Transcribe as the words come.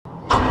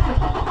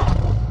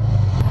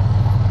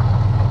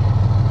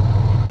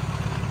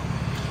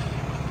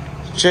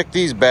Check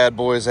these bad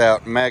boys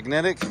out.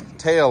 Magnetic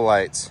tail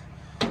lights.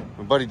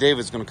 My buddy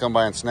David's going to come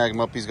by and snag them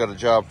up. He's got a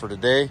job for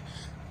today.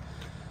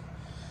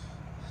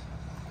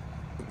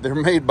 They're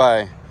made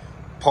by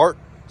Part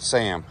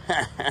Sam.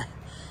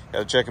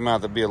 Gotta check them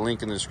out. There'll be a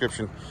link in the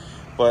description.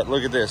 But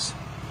look at this.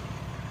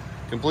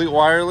 Complete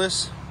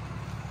wireless.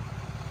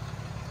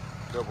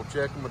 Double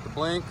check them with the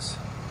blinks.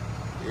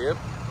 Yep.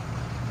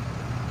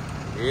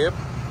 Yep.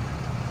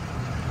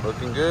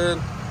 Looking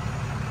good.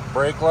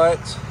 Brake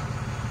lights.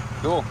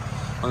 Cool.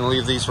 I'm gonna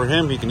leave these for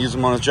him. He can use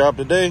them on his job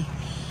today.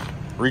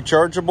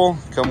 Rechargeable.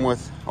 Come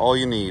with all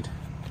you need.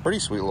 Pretty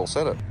sweet little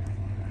setup.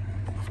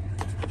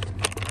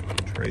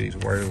 These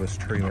wireless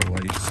trailer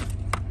lights.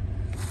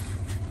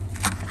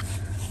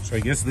 So I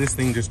guess this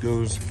thing just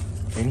goes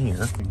in here.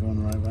 You're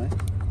going the right way?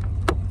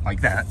 Like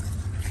that.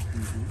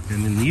 Mm-hmm.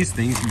 And then these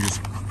things you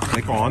just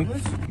click on.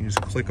 You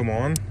just click them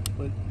on.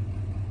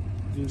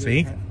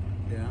 See?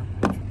 Yeah.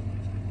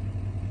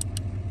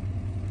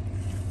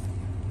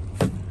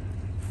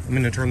 I'm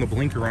going to turn the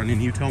blinker on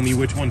and you tell me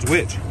which one's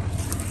which.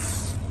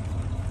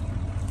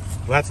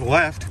 Well, that's the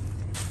left.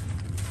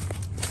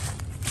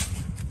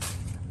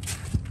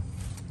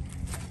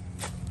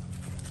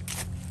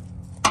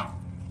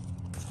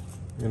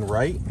 And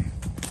right.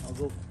 I'll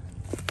go.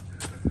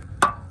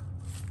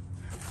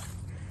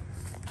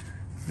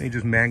 They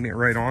just magnet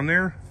right on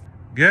there.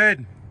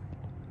 Good.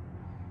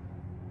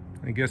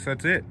 I guess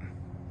that's it.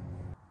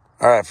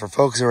 All right, for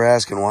folks who are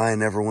asking why I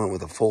never went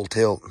with a full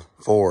tilt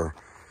for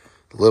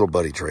the little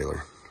buddy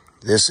trailer,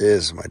 this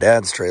is my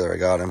dad's trailer. I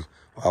got him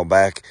a while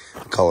back.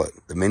 I call it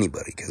the mini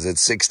buddy because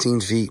it's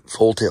 16 feet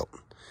full tilt.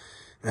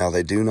 Now,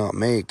 they do not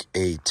make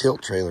a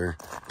tilt trailer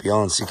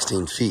beyond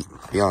 16 feet.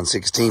 Beyond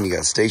 16, you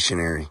got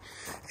stationary.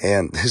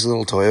 And this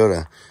little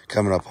Toyota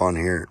coming up on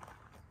here,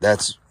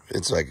 it's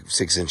like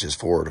 6 inches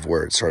forward of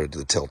where it started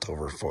to tilt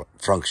over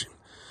function.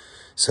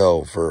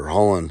 So for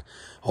hauling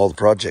all the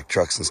project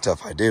trucks and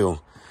stuff I do,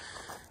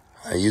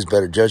 I use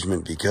better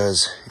judgment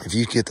because if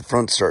you get the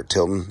front to start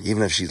tilting,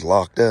 even if she's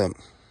locked up,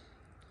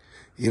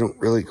 you don't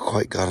really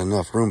quite got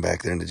enough room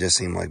back there, and it just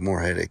seemed like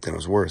more headache than it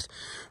was worth.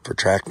 For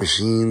track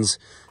machines,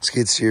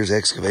 skid steers,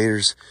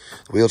 excavators,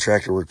 the wheel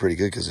tractor worked pretty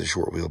good because it's a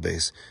short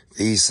wheelbase.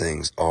 These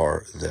things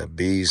are the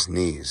bee's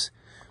knees.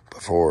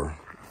 But for,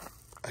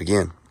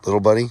 again, little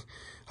buddy,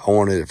 I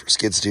wanted it for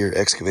skid steer,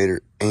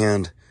 excavator,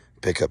 and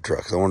pickup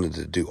trucks. I wanted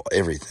to do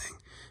everything.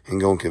 And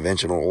going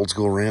conventional old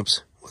school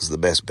ramps was the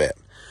best bet.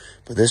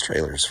 But this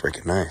trailer is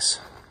freaking nice.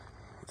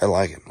 I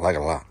like it. I like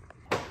it a lot.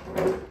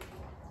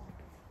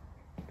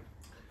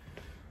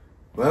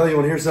 Well, you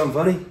want to hear something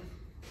funny?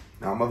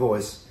 Not my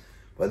voice.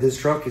 But this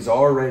truck is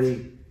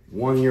already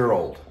 1 year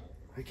old.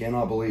 I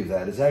cannot believe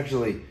that. It's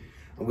actually,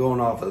 I'm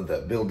going off of the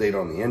build date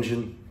on the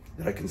engine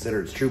that I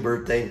consider its true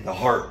birthday. The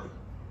heart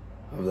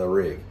of the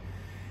rig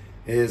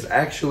is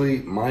actually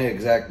my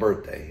exact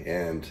birthday.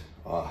 And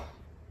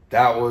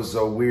that was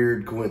a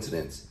weird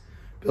coincidence.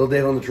 Build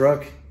date on the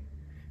truck,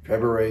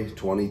 February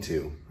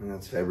 22. And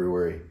that's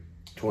February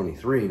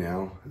 23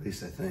 now, at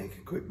least I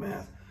think. Quick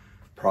math.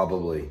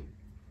 Probably.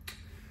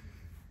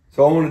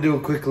 So I want to do a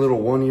quick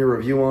little 1 year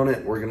review on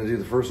it. We're going to do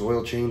the first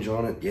oil change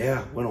on it.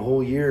 Yeah, went a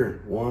whole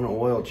year, one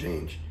oil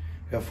change.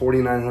 Got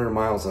 4,900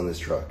 miles on this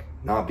truck.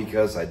 Not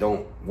because I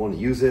don't want to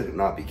use it,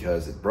 not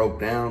because it broke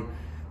down,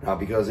 not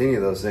because any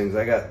of those things.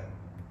 I got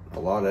a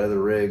lot of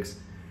other rigs.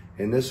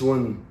 And this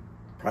one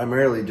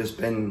primarily just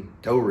been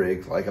tow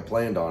rigs like I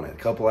planned on it. A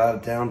couple out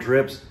of town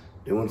trips,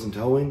 doing some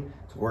towing.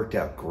 It's worked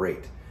out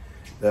great.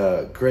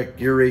 The correct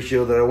gear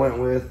ratio that I went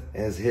with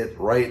has hit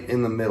right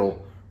in the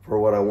middle for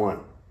what I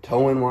want.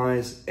 Towing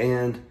wise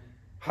and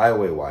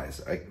highway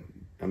wise.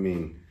 I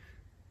mean,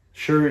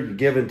 sure, you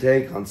give and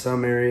take on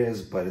some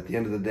areas, but at the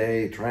end of the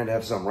day, trying to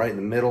have something right in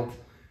the middle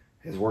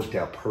has worked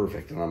out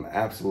perfect, and I'm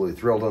absolutely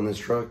thrilled on this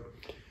truck.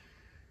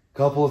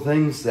 Couple of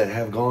things that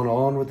have gone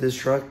on with this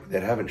truck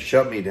that haven't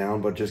shut me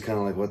down, but just kind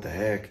of like, what the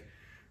heck?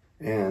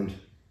 And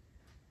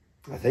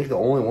I think the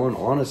only one,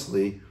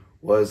 honestly,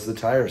 was the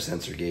tire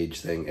sensor gauge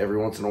thing. Every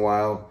once in a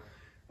while,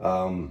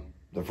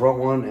 the front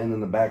one and then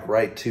the back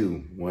right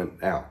two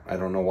went out. I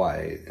don't know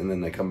why. And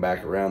then they come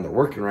back around. They're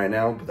working right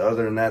now, but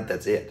other than that,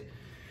 that's it.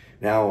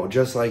 Now,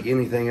 just like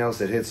anything else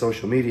that hits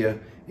social media,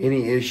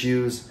 any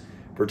issues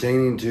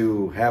pertaining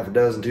to half a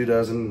dozen, 2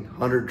 dozen,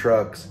 100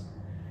 trucks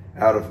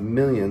out of a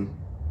million,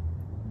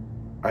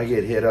 I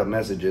get hit up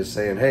messages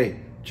saying,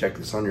 hey, check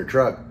this on your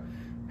truck.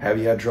 Have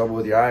you had trouble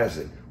with your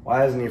AISIN?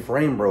 Why isn't your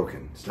frame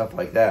broken? Stuff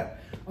like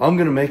that. I'm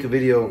going to make a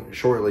video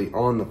shortly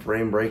on the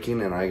frame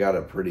breaking, and I got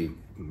a pretty,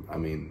 I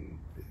mean,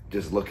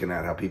 just looking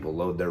at how people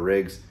load their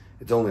rigs,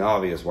 it's only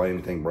obvious why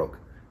anything broke.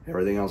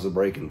 Everything else is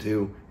breaking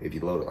too if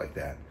you load it like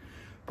that.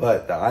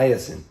 But the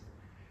AISIN,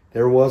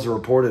 there was a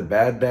reported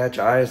bad batch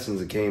AISINs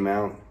that came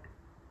out.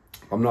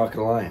 I'm not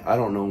gonna lie, I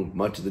don't know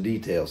much of the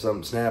details.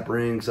 Something snap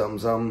ring,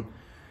 something.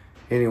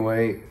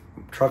 Anyway,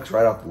 trucks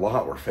right off the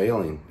lot were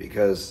failing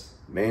because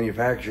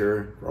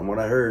manufacturer, from what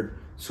I heard,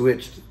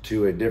 switched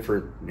to a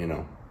different,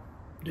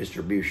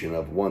 distribution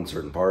of one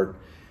certain part,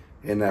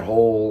 and that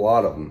whole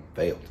lot of them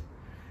failed.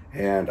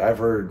 And I've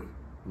heard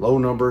low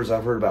numbers.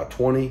 I've heard about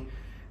 20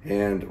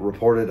 and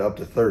reported up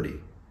to 30.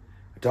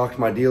 I talked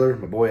to my dealer,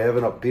 my boy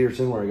Evan up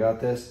Peterson, where I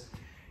got this.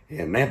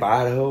 In Nampa,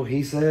 Idaho,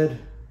 he said,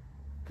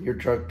 your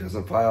truck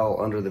doesn't file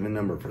under the VIN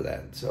number for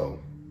that. So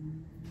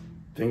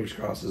fingers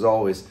crossed as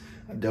always.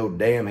 I dove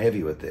damn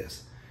heavy with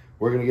this.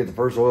 We're gonna get the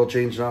first oil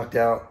change knocked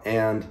out,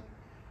 and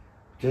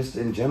just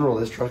in general,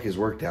 this truck has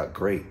worked out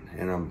great,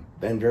 and I've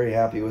been very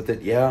happy with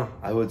it. Yeah,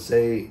 I would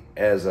say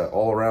as an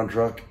all-around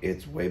truck,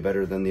 it's way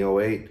better than the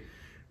 08,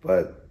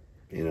 but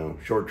you know,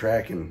 short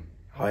track and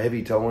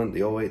heavy towing,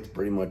 the 08 is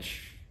pretty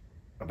much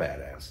a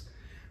badass.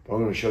 But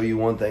I'm gonna show you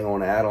one thing I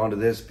wanna add on to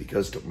this,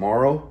 because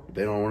tomorrow,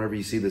 depending on whenever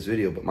you see this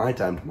video, but my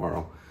time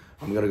tomorrow,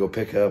 I'm gonna go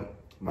pick up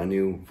my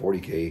new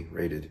 40K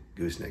rated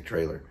gooseneck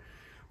trailer,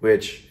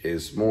 which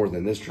is more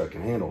than this truck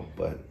can handle,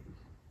 but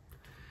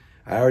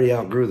I already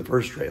outgrew the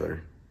first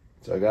trailer.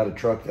 So I got a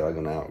truck that I'm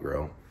gonna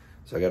outgrow.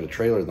 So I got a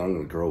trailer that I'm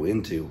gonna grow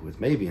into with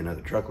maybe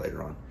another truck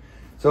later on.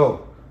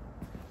 So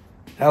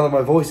now that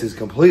my voice is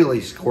completely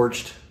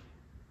scorched,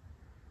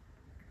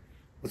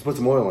 let's put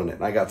some oil in it.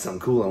 And I got something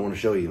cool I wanna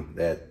show you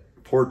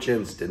that poor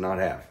Chintz did not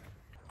have.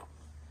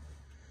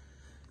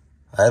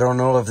 I don't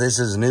know if this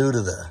is new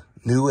to the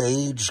new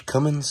age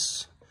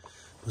Cummins.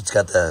 It's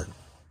got the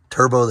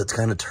turbo that's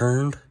kind of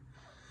turned,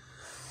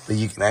 but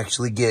you can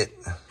actually get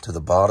to the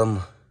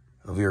bottom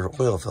of your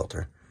oil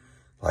filter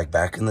like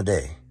back in the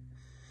day.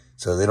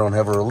 So they don't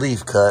have a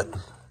relief cut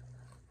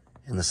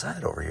in the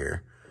side over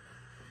here,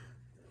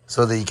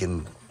 so that you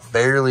can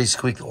barely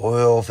squeak the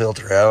oil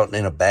filter out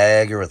in a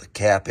bag or with a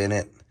cap in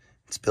it.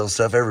 Spill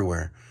stuff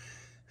everywhere.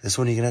 This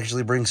one you can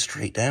actually bring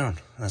straight down.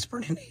 That's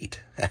pretty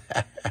neat.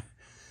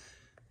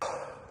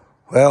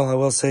 Well, I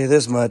will say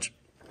this much.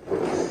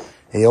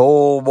 The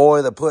old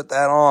boy that put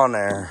that on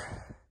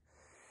there,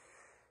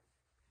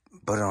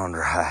 put it on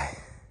dry.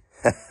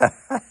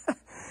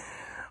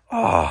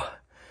 Oh,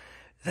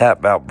 that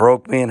about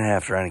broke me in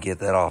half trying to get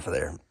that off of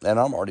there. And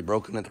I'm already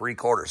broken in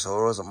 3/4, so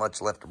there wasn't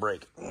much left to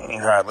break. All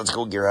right, let's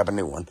go grab a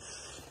new one.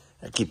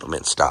 I keep them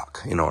in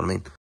stock, you know what I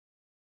mean?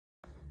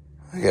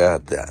 I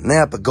got that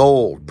Napa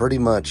Gold, pretty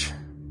much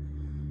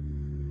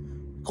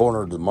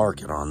cornered the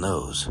market on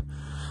those.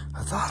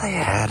 I thought I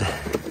had.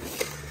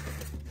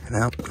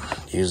 Nope,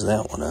 use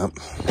that one up.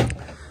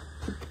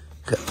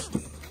 Got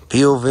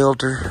peel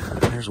filter.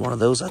 There's one of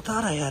those. I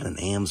thought I had an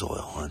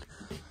AMSOIL one.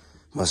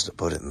 Must have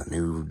put it in the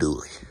new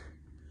dually.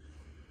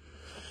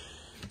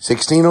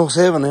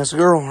 1607, that's the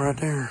girl right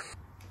there.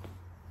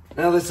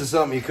 Now this is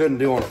something you couldn't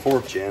do on a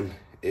 4th gen,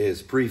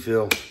 is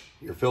pre-fill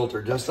your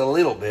filter just a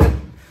little bit.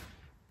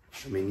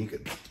 I mean, you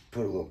could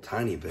put a little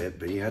tiny bit,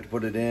 but you had to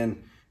put it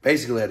in.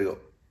 Basically, I had to go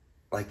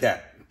like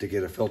that to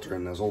get a filter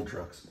in those old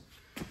trucks.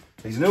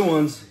 These new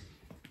ones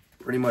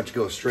pretty much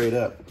go straight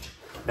up.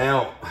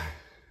 Now,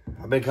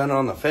 I've been kind of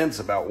on the fence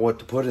about what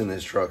to put in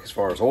this truck as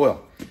far as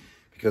oil,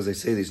 because they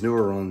say these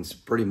newer ones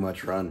pretty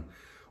much run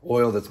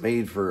oil that's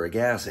made for a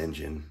gas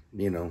engine,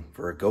 you know,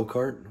 for a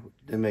go-kart.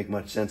 Didn't make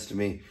much sense to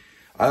me.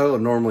 I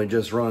would normally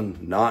just run,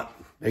 not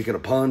making a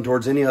pun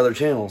towards any other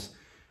channels,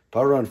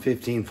 but I run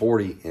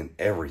 1540 in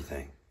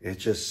everything.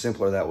 It's just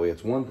simpler that way.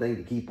 It's one thing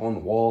to keep on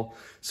the wall.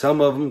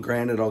 Some of them,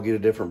 granted, I'll get a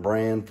different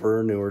brand for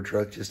a newer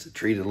truck just to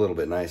treat it a little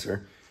bit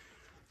nicer.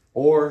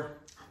 Or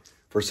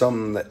for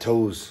something that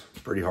tows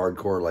pretty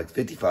hardcore, like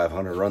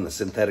 5500, run the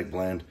synthetic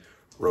blend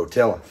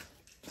Rotella.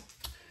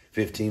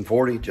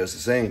 1540, just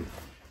the same.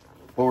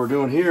 What we're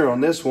doing here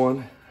on this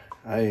one,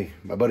 my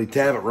buddy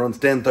Tabbit runs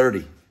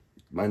 1030,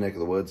 my neck of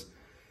the woods.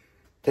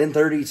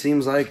 1030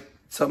 seems like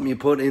something you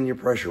put in your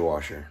pressure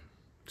washer,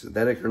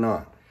 synthetic or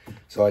not.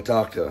 So I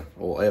talked to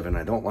old Evan.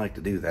 I don't like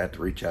to do that,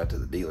 to reach out to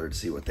the dealer to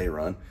see what they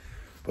run.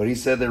 But he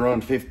said they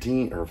run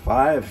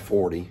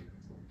 540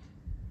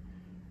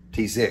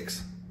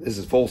 T6. This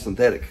is full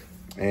synthetic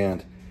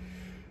and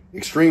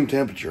extreme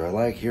temperature. I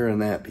like hearing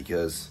that,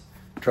 because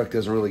the truck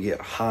doesn't really get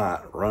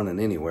hot running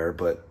anywhere,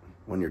 but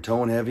when you're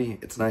towing heavy,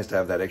 it's nice to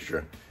have that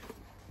extra,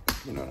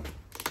 you know,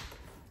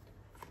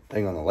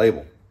 thing on the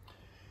label.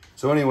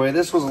 So anyway,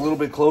 this was a little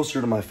bit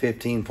closer to my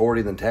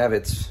 1540 than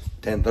Tabbit's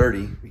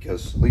 1030,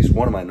 because at least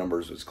one of my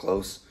numbers was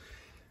close.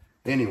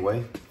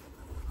 Anyway,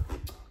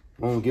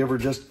 we'll give her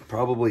just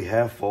probably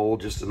half full,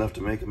 just enough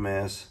to make a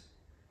mess.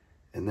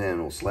 And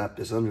then we'll slap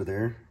this under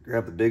there,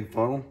 grab the big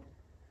funnel.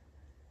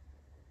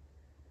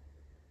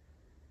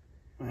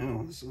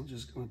 Well, this is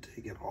just gonna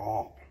take it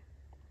all.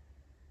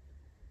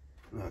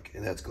 Okay,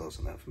 that's close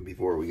enough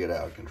before we get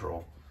out of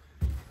control.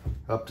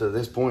 Up to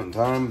this point in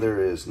time,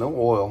 there is no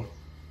oil,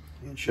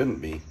 it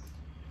shouldn't be,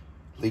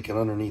 leaking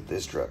underneath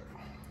this truck.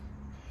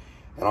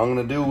 And I'm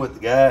gonna do what the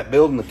guy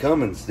building the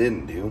Cummins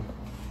didn't do.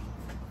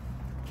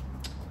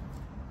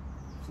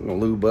 I'm gonna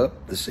lube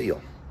up the seal.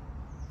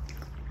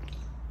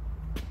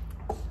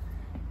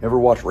 Ever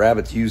watch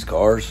rabbits use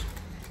cars?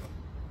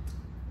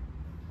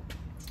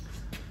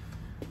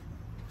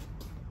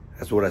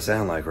 That's what I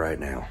sound like right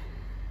now.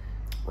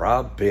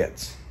 Rob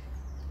Pitts,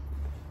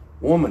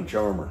 woman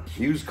charmer,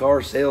 used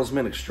car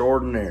salesman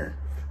extraordinaire,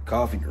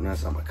 coffee, or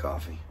that's not my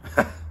coffee.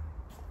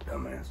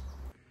 Dumbass.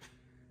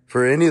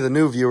 For any of the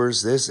new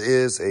viewers, this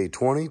is a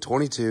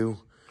 2022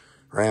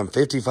 Ram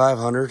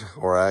 5500,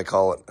 or I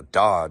call it a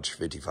Dodge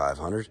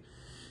 5500.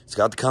 It's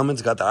got the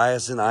Cummins, got the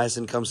AISIN.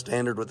 AISIN comes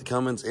standard with the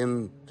Cummins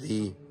in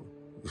the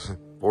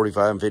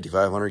 45 and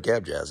 5500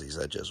 cab chassis.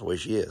 That's just the way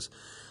she is.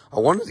 I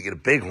wanted to get a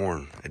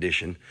Bighorn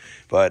edition,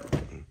 but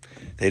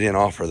they didn't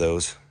offer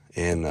those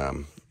in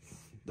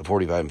the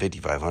 45 and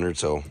 5500,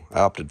 so I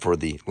opted for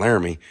the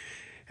Laramie.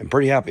 I'm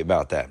pretty happy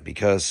about that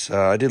because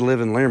I did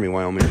live in Laramie,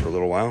 Wyoming for a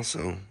little while,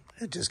 so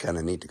it's just kind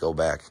of neat to go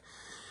back.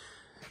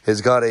 It's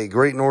got a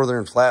Great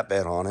Northern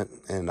flatbed on it,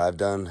 and I've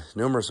done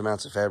numerous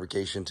amounts of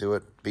fabrication to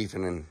it,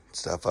 beefing and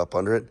stuff up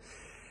under it.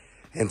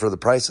 And for the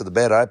price of the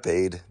bed I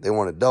paid, they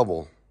wanted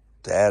double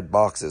to add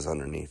boxes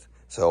underneath.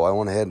 So I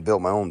went ahead and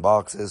built my own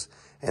boxes,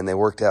 and they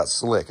worked out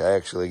slick. I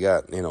actually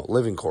got,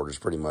 living quarters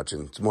pretty much,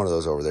 and it's one of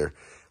those over there.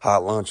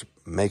 Hot lunch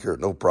maker,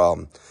 no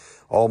problem.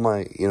 All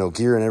my,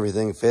 gear and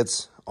everything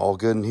fits, all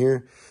good in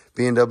here.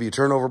 B&W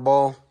turnover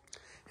ball,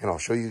 and I'll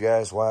show you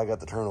guys why I got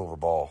the turnover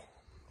ball.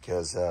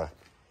 Because,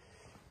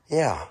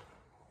 yeah,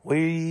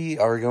 we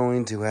are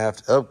going to have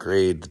to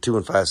upgrade the 2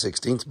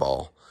 5/16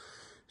 ball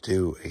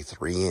to a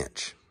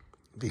 3-inch.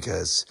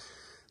 Because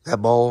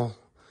that ball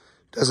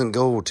doesn't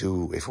go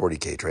to a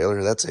 40K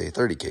trailer. That's a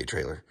 30K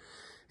trailer.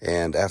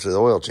 And after the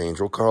oil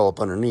change, we'll curl up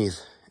underneath,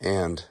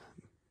 and,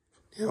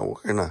 we're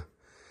going to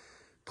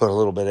put a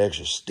little bit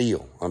extra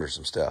steel under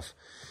some stuff.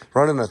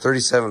 Running a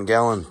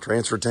 37-gallon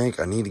transfer tank,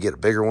 I need to get a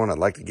bigger one. I'd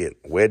like to get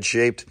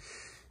wedge-shaped.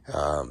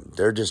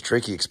 They're just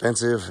tricky,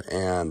 expensive,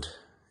 and,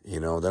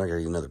 then I got to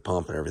get another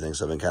pump and everything,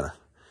 so I've been kind of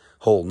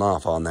holding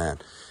off on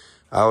that.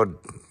 I would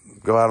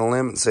go out on a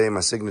limb and say my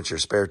signature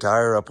spare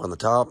tire up on the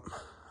top.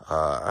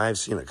 I've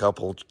seen a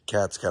couple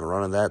cats kind of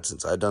running that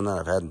since I've done that.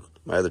 I've had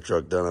my other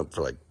truck done up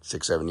for like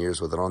 6-7 years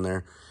with it on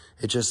there.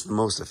 It's just the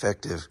most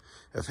effective,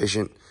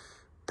 efficient,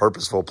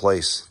 purposeful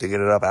place to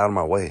get it up out of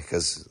my way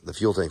because the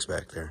fuel tank's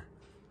back there.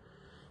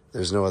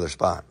 There's no other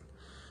spot.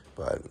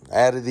 But I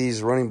added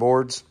these running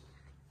boards.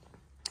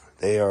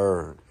 They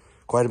are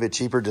quite a bit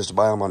cheaper just to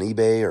buy them on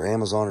eBay or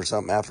Amazon or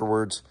something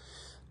afterwards.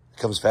 It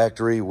comes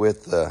factory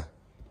with the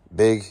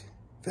big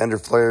fender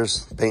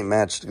flares, paint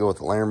match to go with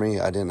the Laramie.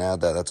 I didn't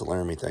add that. That's a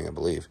Laramie thing, I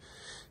believe.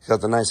 It's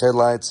got the nice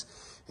headlights.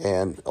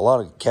 And a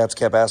lot of cats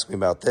kept asking me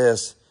about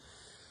this.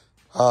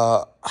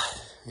 I'd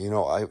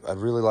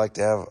really like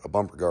to have a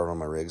bumper guard on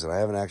my rigs, and I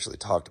haven't actually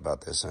talked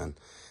about this, and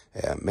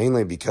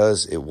mainly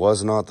because it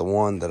was not the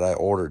one that I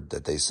ordered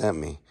that they sent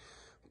me,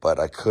 but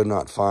I could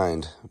not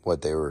find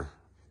what they were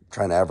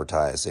trying to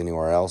advertise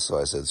anywhere else, so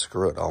I said,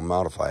 screw it, I'll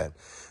modify it.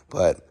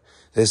 But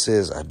this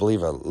is, I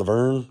believe, a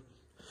Laverne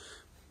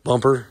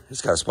bumper.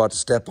 It's got a spot to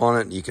step on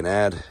it. You can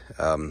add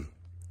a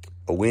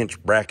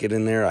winch bracket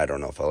in there. I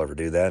don't know if I'll ever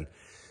do that.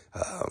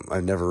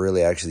 I've never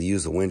really actually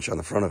used the winch on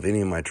the front of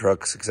any of my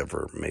trucks except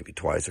for maybe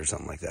twice or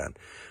something like that.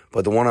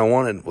 But the one I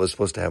wanted was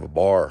supposed to have a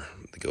bar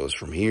that goes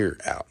from here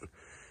out.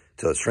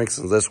 So it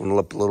strengthens this one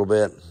up a little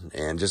bit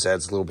and just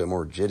adds a little bit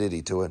more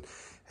rigidity to it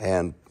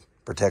and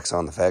protects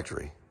on the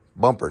factory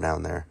bumper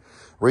down there.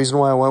 Reason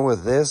why I went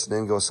with this and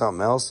didn't go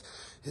something else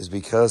is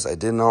because I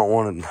did not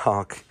want to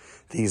knock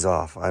these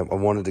off. I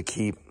wanted to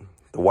keep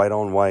the white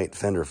on white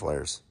fender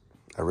flares.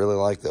 I really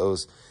like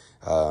those.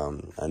 I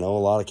know a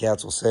lot of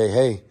cats will say,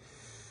 hey,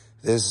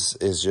 this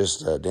is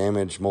just a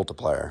damage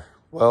multiplier.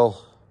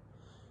 Well,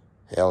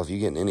 hell, if you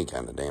get any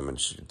kind of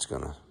damage, it's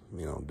going to,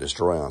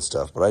 destroy on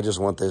stuff. But I just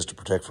want this to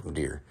protect from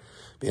deer.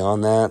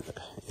 Beyond that,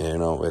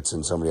 it's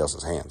in somebody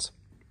else's hands.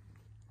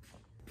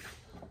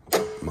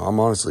 I'm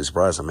honestly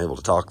surprised I'm able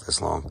to talk this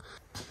long.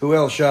 Who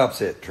else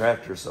shops at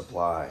Tractor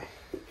Supply?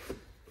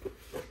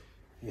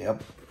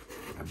 Yep,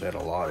 I bet a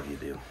lot of you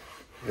do.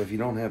 If you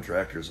don't have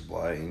Tractor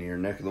Supply in your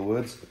neck of the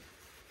woods,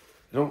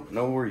 you don't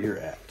know where you're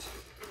at.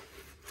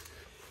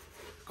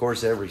 Of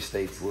course, every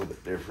state's a little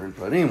bit different.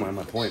 But anyway,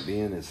 my point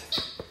being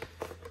is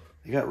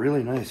they got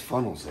really nice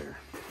funnels there.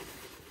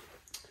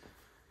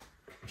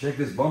 Check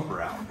this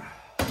bumper out.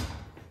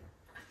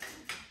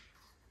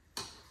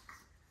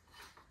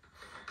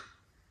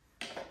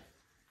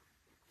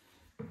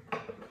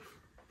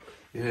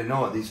 You didn't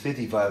know it, these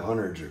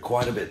 5500s are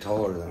quite a bit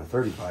taller than a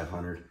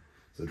 3500.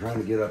 So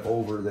trying to get up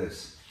over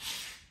this,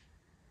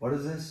 what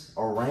is this?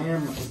 A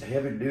Ram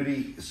heavy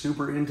duty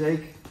super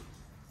intake?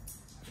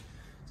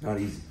 It's not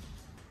easy.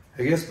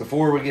 I guess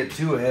before we get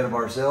too ahead of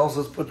ourselves,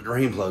 let's put the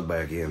drain plug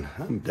back in.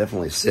 I'm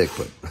definitely sick,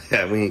 but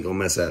yeah, we ain't gonna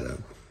mess that up.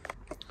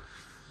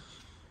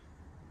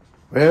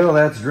 Well,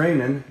 that's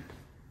draining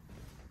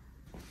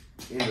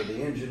into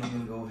the engine. I'm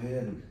gonna go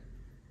ahead and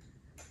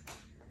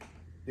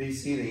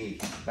DC the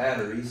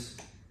batteries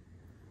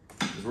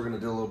because we're gonna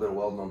do a little bit of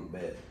welding on the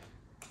bed.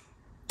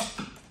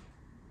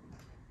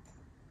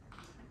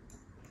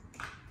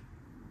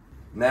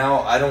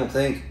 Now, I don't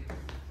think,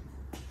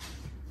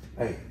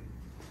 I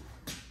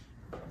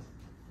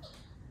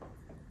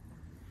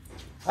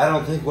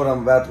don't think what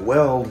I'm about to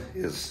weld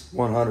is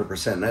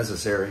 100%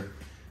 necessary,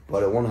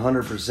 but it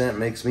 100%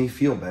 makes me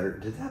feel better.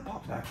 Did that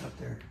pop back up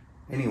there?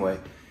 Anyway,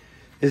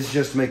 it's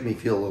just to make me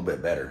feel a little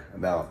bit better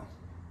about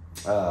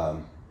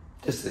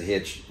just the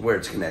hitch, where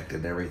it's connected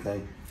and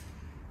everything.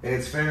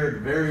 It's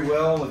fared very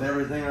well with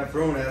everything I've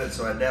thrown at it,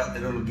 so I doubt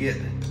that it'll get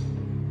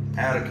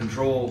out of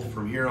control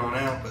from here on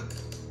out, but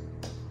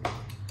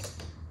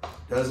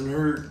doesn't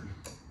hurt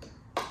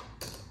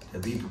to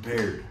be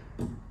prepared.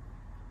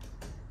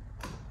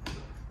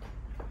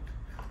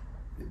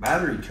 The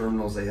battery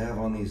terminals they have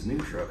on these new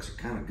trucks are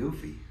kind of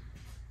goofy.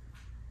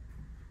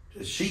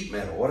 Just sheet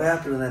metal. What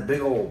happened to that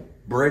big old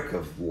brick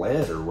of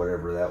lead or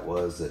whatever that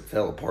was that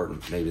fell apart?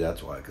 And maybe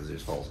that's why, because it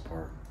just falls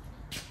apart.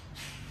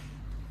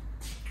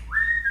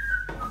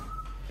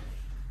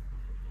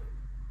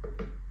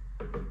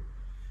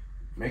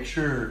 Make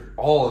sure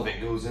all of it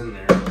goes in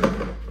there.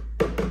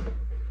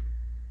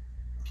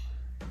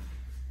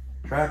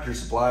 Tractor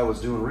Supply was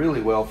doing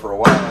really well for a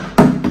while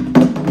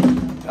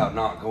about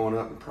not going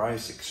up in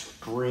price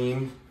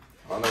extreme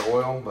on their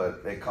oil,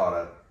 but they caught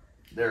up.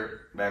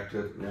 They're back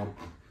to it, you know.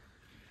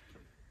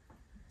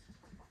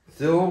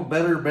 Still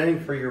better bang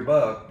for your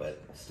buck,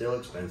 but still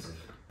expensive.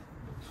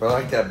 So I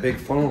like that big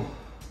funnel.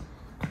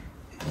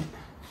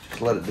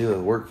 Just let it do the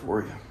work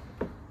for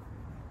you.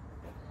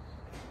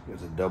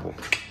 There's a double.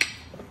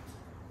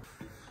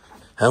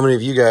 How many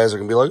of you guys are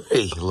gonna be like,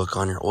 hey, look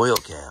on your oil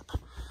cap.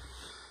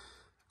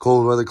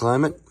 Cold weather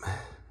climate,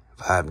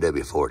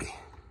 5W40.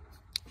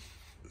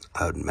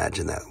 I would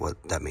imagine that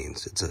what that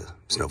means. It's a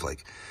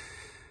snowflake.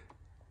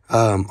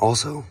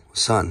 Also,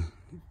 sun,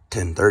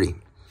 1030.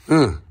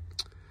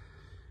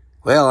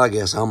 Well, I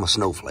guess I'm a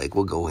snowflake.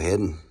 We'll go ahead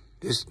and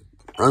just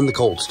run the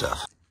cold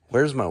stuff.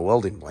 Where's my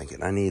welding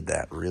blanket? I need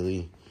that,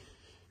 really.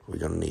 We're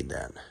gonna need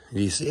that.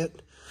 Do you see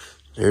it?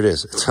 There it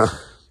is. It's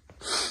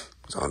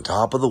on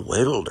top of the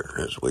welder.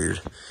 It's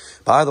weird.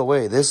 By the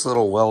way, this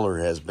little welder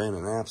has been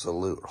an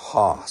absolute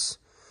hoss.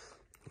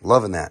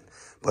 Loving that,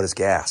 but it's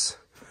gas.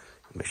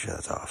 Make sure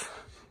that's off.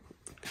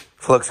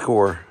 Flux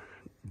core,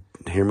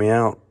 hear me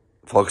out.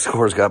 Flux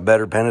core's got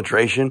better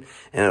penetration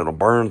and it'll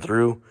burn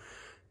through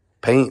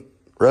paint,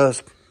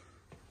 rust,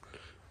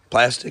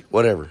 plastic,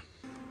 whatever.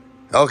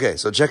 Okay,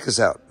 so check this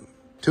out.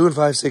 2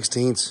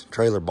 5/16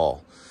 trailer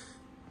ball.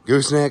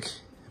 Gooseneck,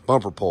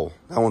 bumper pole.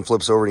 That one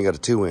flips over and you got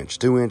a 2-inch.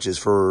 2 inches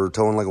for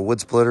towing like a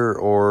wood splitter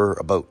or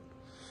a boat.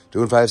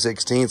 2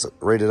 5/16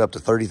 rated up to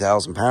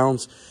 30,000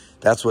 pounds.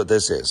 That's what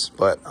this is.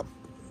 But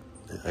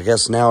I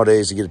guess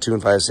nowadays you get a 2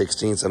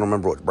 5/16. I don't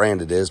remember what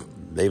brand it is.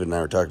 David and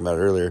I were talking about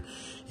it earlier.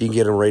 You can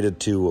get them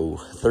rated to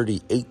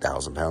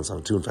 38,000 pounds on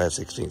a 2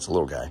 5/16. A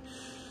little guy.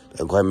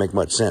 Doesn't quite make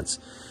much sense.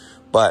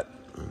 But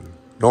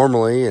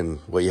normally, and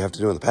what you have to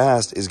do in the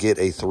past, is get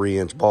a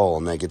 3-inch ball,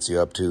 and that gets you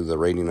up to the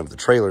rating of the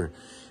trailer.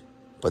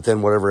 But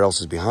then whatever else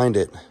is behind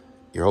it,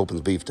 you're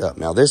hoping's beefed up.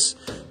 Now this,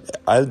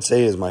 I would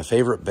say, is my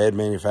favorite bed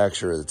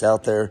manufacturer that's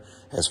out there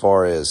as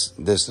far as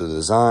this, the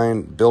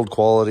design, build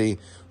quality,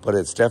 but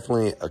it's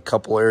definitely a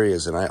couple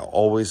areas, and I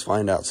always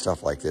find out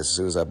stuff like this as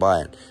soon as I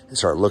buy it and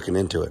start looking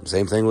into it.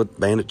 Same thing with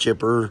Bandit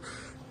Chipper,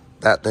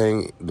 that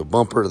thing, the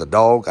bumper, the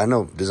dog. I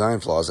know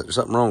design flaws. There's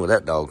something wrong with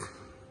that dog.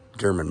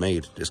 German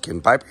made. Just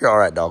kidding. Piper, you're all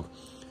right, dog.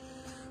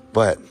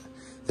 But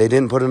they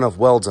didn't put enough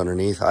welds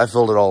underneath. I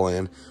filled it all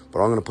in, but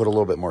I'm going to put a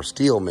little bit more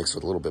steel mixed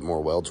with a little bit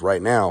more welds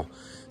right now.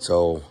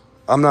 So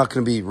I'm not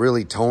going to be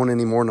really towing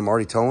any more than I'm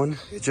already towing.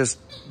 It's just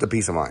the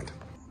peace of mind.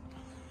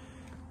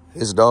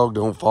 This dog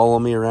don't follow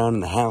me around in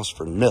the house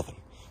for nothing.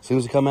 As soon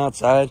as I come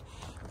outside,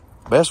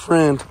 best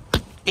friend,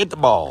 get the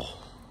ball.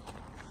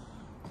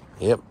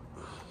 Yep.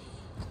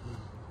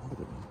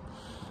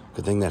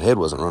 Good thing that head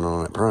wasn't running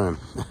on that prime.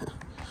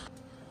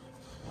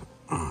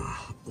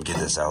 Get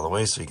this out of the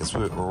way so you can see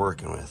what we're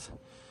working with.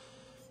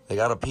 They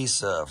got a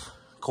piece of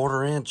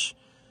 1/4 inch.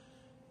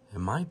 It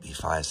might be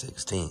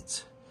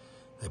 5/16.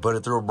 They put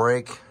it through a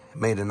brake,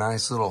 made a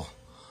nice little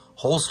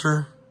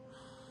holster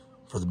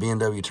for the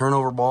B&W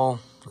turnover ball.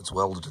 It's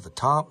welded to the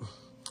top.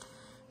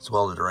 It's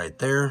welded right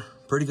there.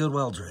 Pretty good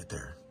welds right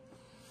there.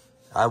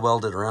 I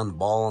welded around the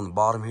ball on the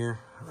bottom here,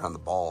 around the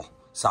ball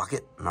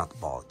socket, not the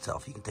ball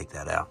itself. You can take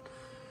that out.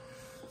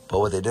 But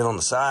what they did on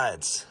the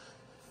sides,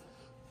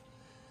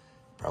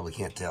 probably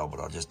can't tell, but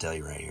I'll just tell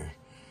you right here.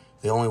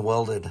 They only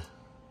welded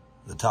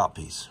the top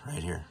piece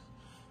right here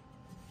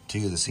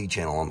to the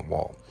C-channel on the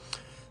wall.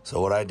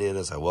 So what I did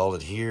is I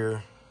welded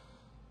here,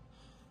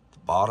 the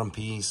bottom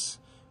piece,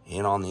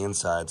 and on the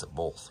insides of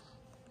both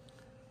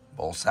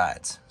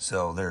sides.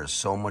 So there's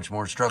so much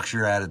more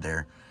structure added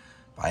there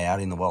by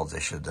adding the welds they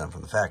should have done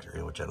from the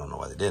factory, which I don't know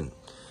why they didn't.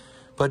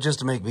 But just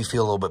to make me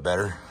feel a little bit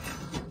better,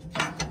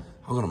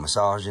 I'm gonna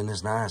massage in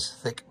this nice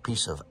thick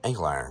piece of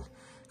ankle iron.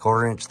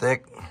 1/4 inch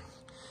thick.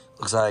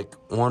 Looks like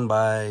 1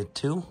 by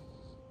 2,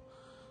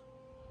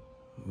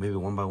 maybe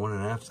 1 by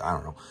 1.5. I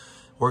don't know.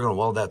 We're gonna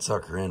weld that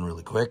sucker in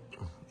really quick,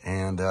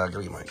 and I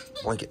gotta get my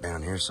blanket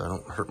down here so I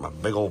don't hurt my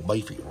big old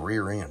beefy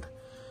rear end.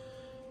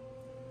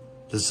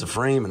 This is the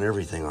frame and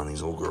everything on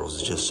these old girls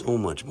is just so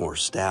much more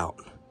stout.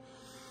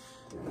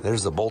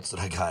 There's the bolts that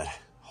I got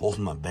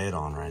holding my bed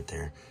on right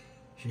there.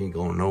 She ain't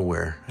going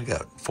nowhere. I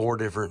got 4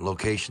 different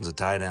locations to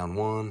tie down.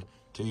 1,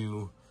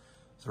 2,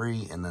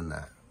 3, and then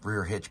the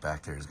rear hitch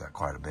back there has got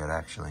quite a bit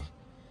actually.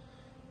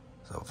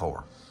 So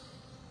 4.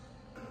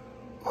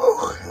 Woo.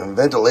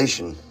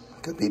 ventilation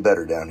could be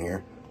better down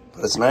here,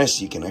 but it's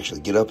nice you can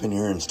actually get up in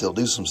here and still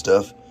do some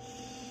stuff.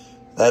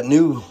 That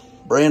new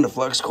brand of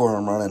flux core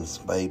I'm running is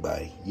made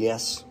by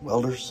Yes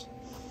Welders.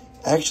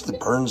 Actually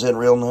burns in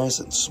real nice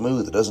and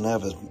smooth. It doesn't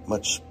have as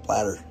much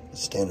splatter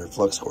as standard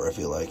flux core, I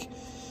feel like.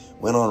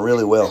 Went on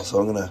really well, so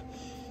I'm gonna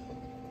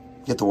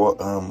get the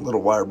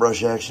little wire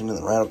brush action and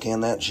then rattle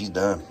can that, and she's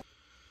done.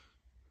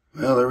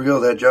 Well, there we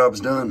go, that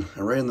job's done.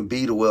 I ran the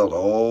bead of weld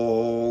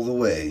all the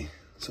way,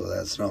 so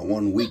that's not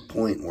one weak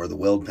point where the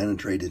weld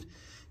penetrated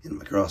in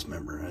my cross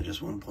member. I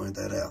just want to point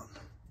that out.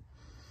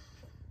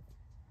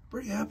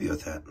 Pretty happy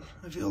with that.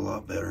 I feel a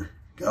lot better.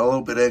 Got a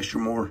little bit extra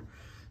more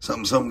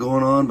something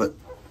going on, but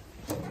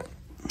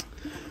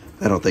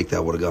I don't think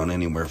that would have gone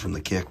anywhere from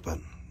the kick, but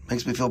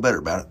makes me feel better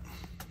about it.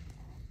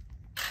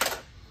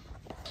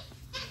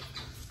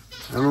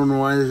 I don't know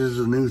why this is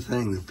a new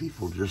thing that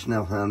people just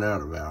now found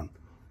out about.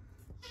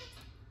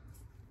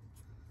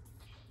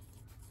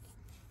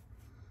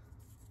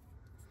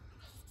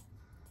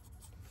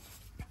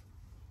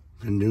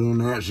 Been doing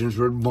that since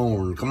we're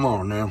born. Come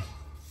on now.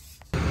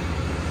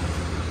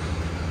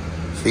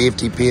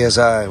 50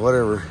 PSI,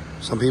 whatever.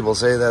 Some people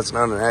say that's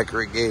not an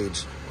accurate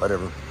gauge.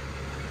 Whatever.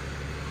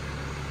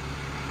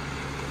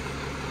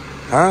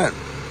 All right.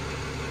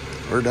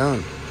 We're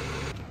done.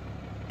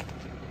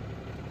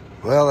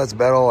 Well, that's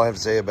about all I have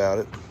to say about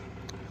it.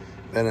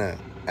 Been an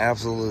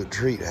absolute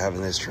treat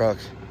having this truck.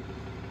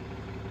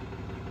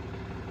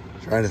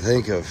 Trying to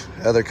think of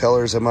other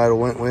colors I might have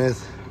went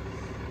with.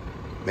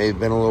 May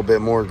have been a little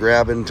bit more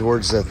grabbing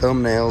towards the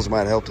thumbnails. Might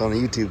have helped on the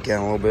YouTube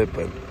count a little bit,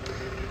 but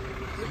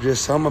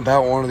just something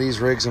about one of these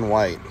rigs in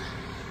white.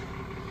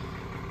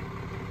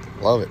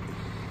 Love it.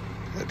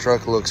 That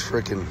truck looks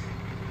freaking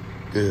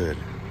good.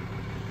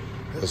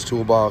 Those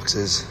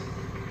toolboxes.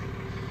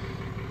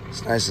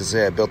 It's nice to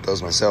say I built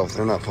those myself.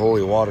 They're not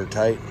fully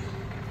watertight,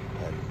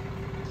 but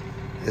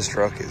this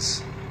truck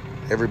is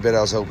every bit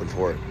I was hoping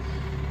for it.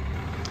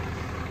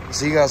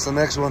 See you guys in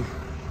the next one.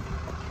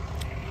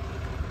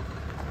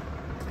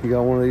 If you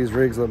got one of these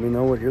rigs, let me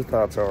know what your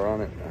thoughts are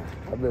on it.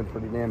 I've been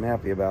pretty damn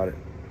happy about it.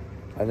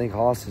 I think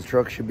Haas's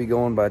truck should be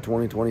going by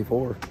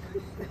 2024.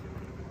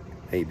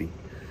 Maybe.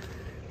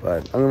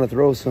 But I'm going to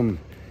throw some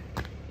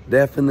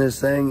def in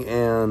this thing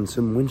and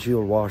some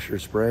windshield washer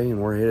spray,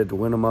 and we're headed to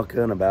Winnemucca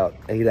in about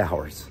 8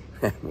 hours.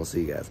 We'll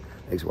see you guys.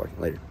 Thanks for watching.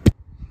 Later.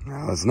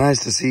 Now, it's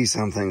nice to see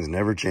some things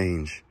never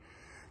change.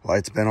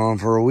 Light's been on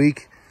for a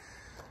week.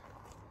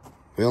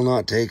 Will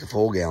not take a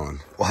full gallon.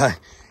 Why?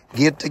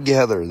 Get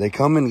together. They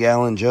come in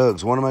gallon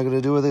jugs. What am I going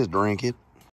to do with this? Drink it.